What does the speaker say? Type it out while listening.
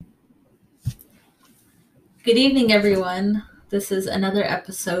Good evening, everyone. This is another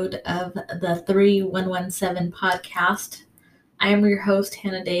episode of the 3117 podcast. I am your host,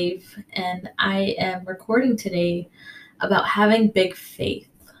 Hannah Dave, and I am recording today about having big faith.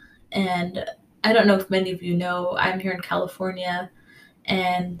 And I don't know if many of you know, I'm here in California,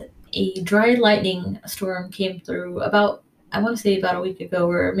 and a dry lightning storm came through I want to say about a week ago,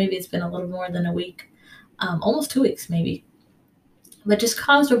 or maybe it's been a little more than a week, almost 2 weeks maybe, but just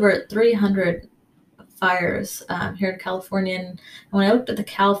caused over 300 fires here in California. And when I looked at the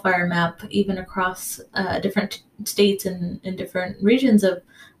Cal Fire map, even across different states and different regions of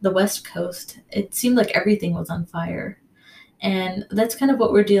the West Coast, it seemed like everything was on fire. And that's kind of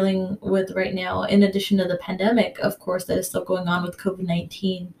what we're dealing with right now, in addition to the pandemic, of course, that is still going on with COVID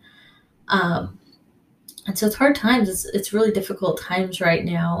 19. Um, and so it's hard times. It's really difficult times right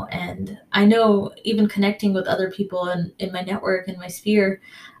now. And I know even connecting with other people in my network and my sphere,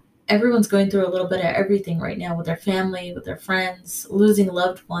 everyone's going through a little bit of everything right now with their family, with their friends, losing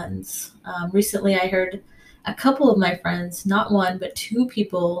loved ones. Recently, I heard a couple of my friends, not one, but two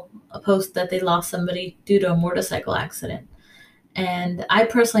people, post that they lost somebody due to a motorcycle accident. And I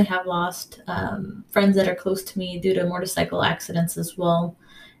personally have lost friends that are close to me due to motorcycle accidents as well.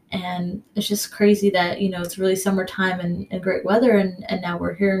 And it's just crazy that, it's really summertime and great weather, and now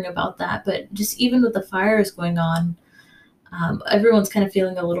we're hearing about that. But just even with the fires going on, everyone's kind of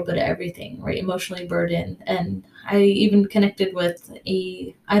feeling a little bit of everything, right? Emotionally burdened. And I even connected with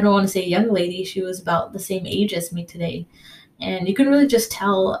I don't want to say young lady, she was about the same age as me today. And you can really just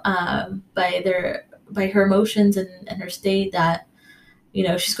tell by her emotions and her state that,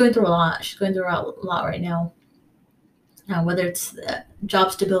 she's going through a lot. She's going through a lot right now. Whether it's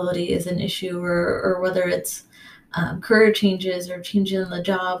job stability is an issue, or whether it's career changes or changing the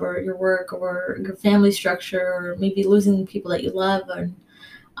job or your work or your family structure, or maybe losing people that you love, and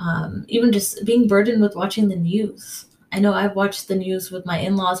even just being burdened with watching the news. I know I've watched the news with my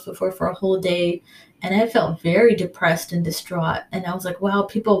in-laws before for a whole day, and I felt very depressed and distraught. And I was like, wow,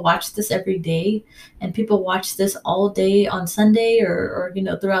 people watch this every day, and people watch this all day on Sunday, or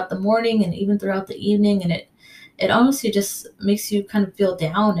throughout the morning and even throughout the evening. And it honestly just makes you kind of feel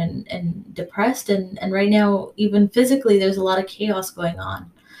down and depressed. And right now, even physically, there's a lot of chaos going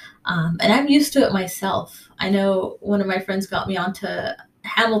on. And I'm used to it myself. I know one of my friends got me onto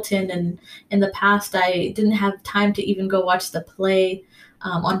Hamilton, and in the past, I didn't have time to even go watch the play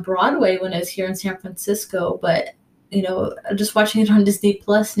on Broadway when I was here in San Francisco. But, just watching it on Disney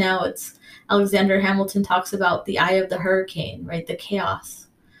Plus now, it's Alexander Hamilton talks about the eye of the hurricane, right? The chaos.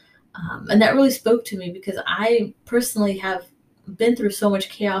 And that really spoke to me because I personally have been through so much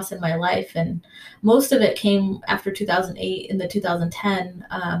chaos in my life, and most of it came after 2008 and the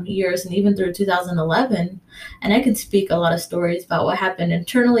 2010 years, and even through 2011. And I can speak a lot of stories about what happened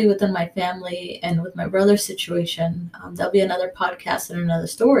internally within my family and with my brother's situation. There'll be another podcast and another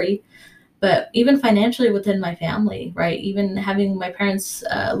story. But even financially within my family, right? Even having my parents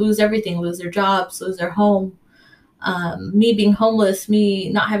lose everything, lose their jobs, lose their home, me being homeless, me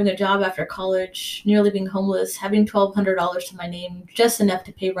not having a job after college, nearly being homeless, having $1,200 to my name, just enough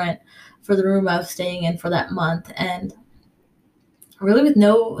to pay rent for the room I was staying in for that month, and really with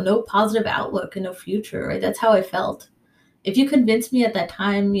no positive outlook and no future. Right, that's how I felt. If you convinced me at that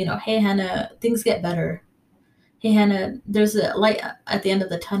time, hey Hannah, things get better. Hey Hannah, there's a light at the end of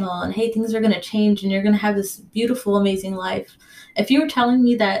the tunnel, and hey, things are gonna change, and you're gonna have this beautiful, amazing life. If you were telling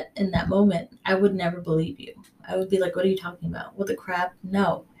me that in that moment, I would never believe you. I would be like, what are you talking about? What the crap?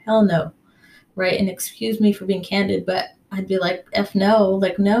 No, hell no. Right? And excuse me for being candid, but I'd be like, F no,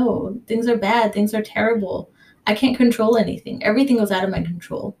 like, no, things are bad, things are terrible. I can't control anything. Everything was out of my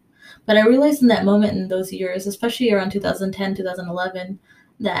control. But I realized in that moment, in those years, especially around 2010, 2011,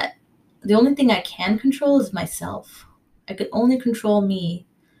 that the only thing I can control is myself. I could only control me,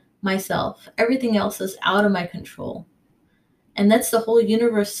 myself. Everything else is out of my control. And that's the whole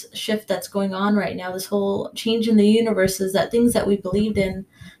universe shift that's going on right now. This whole change in the universe is that things that we believed in,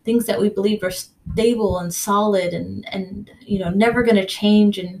 things that we believed are stable and solid and never going to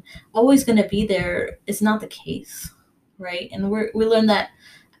change and always going to be there is not the case, right? And we learned that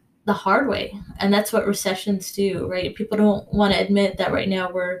the hard way, and that's what recessions do, right? People don't want to admit that right now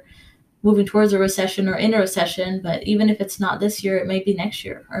we're moving towards a recession or in a recession, but even if it's not this year, it may be next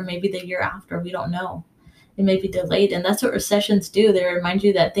year or maybe the year after. We don't know. It may be delayed. And that's what recessions do. They remind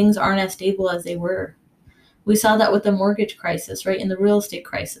you that things aren't as stable as they were. We saw that with the mortgage crisis, right? In the real estate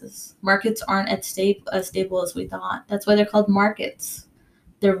crisis. Markets aren't as stable as we thought. That's why they're called markets.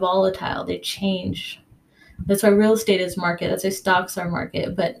 They're volatile. They change. That's why real estate is market. That's why stocks are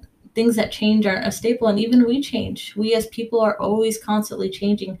market. But things that change aren't a staple, and even we change. We as people are always constantly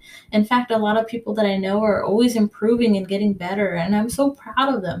changing. In fact, a lot of people that I know are always improving and getting better, and I'm so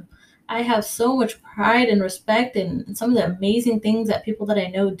proud of them. I have so much pride and respect in some of the amazing things that people that I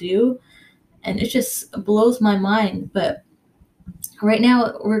know do, and it just blows my mind. But right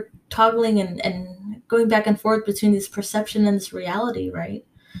now, we're toggling and going back and forth between this perception and this reality, right?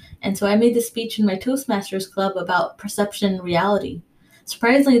 And so I made this speech in my Toastmasters club about perception and reality.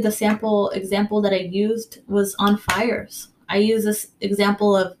 Surprisingly, the sample example that I used was on fires. I use this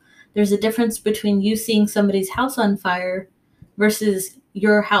example of there's a difference between you seeing somebody's house on fire versus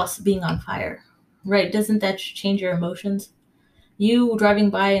your house being on fire, right? Doesn't that change your emotions? You driving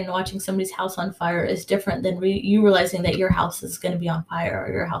by and watching somebody's house on fire is different than you realizing that your house is going to be on fire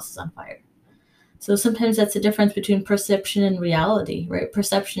or your house is on fire. So sometimes that's the difference between perception and reality, right?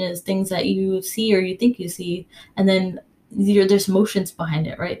 Perception is things that you see or you think you see, and then there's emotions behind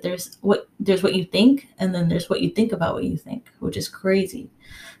it, right? There's what you think, and then there's what you think about what you think, which is crazy.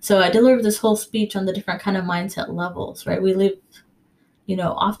 So I delivered this whole speech on the different kind of mindset levels, right? We live,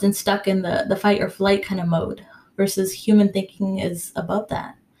 often stuck in the fight or flight kind of mode versus human thinking is above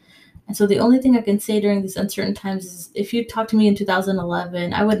that. And so the only thing I can say during these uncertain times is if you talked to me in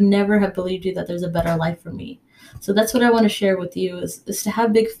 2011, I would never have believed you that there's a better life for me. So that's what I want to share with you is to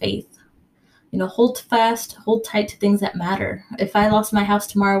have big faith. Hold fast, hold tight to things that matter. If I lost my house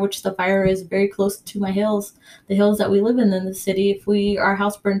tomorrow, which the fire is very close to my hills, the hills that we live in the city, if our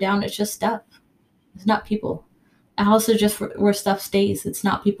house burned down, it's just stuff. It's not people. A house is just where stuff stays. It's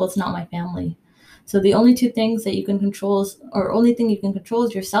not people. It's not my family. So the only two things that you can control only thing you can control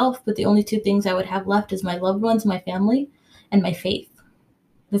is yourself, but the only two things I would have left is my loved ones, my family, and my faith.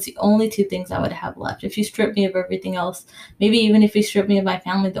 That's the only two things I would have left. If you strip me of everything else, maybe even if you strip me of my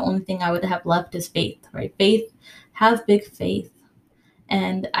family, the only thing I would have left is faith, right? Faith, have big faith.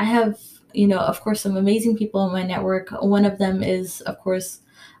 And I have, of course, some amazing people in my network. One of them is, of course,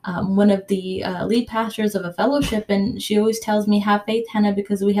 one of the lead pastors of a fellowship, and she always tells me, have faith, Hannah,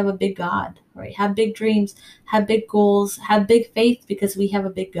 because we have a big God, right? Have big dreams, have big goals, have big faith because we have a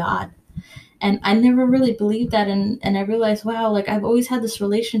big God. And I never really believed that, and I realized, wow, like I've always had this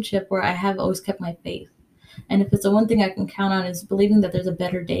relationship where I have always kept my faith. And if it's the one thing I can count on is believing that there's a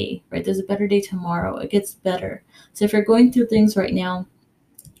better day, right? There's a better day tomorrow. It gets better. So if you're going through things right now,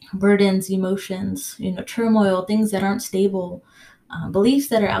 burdens, emotions, turmoil, things that aren't stable, beliefs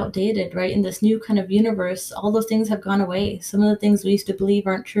that are outdated, right? In this new kind of universe, all those things have gone away. Some of the things we used to believe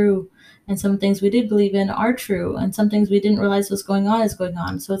aren't true, and some things we did believe in are true, and some things we didn't realize was going on is going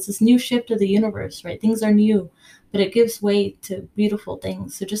on. So it's this new shift of the universe, right? Things are new, but it gives way to beautiful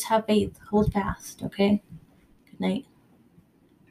things. So just have faith, hold fast, okay? Good night.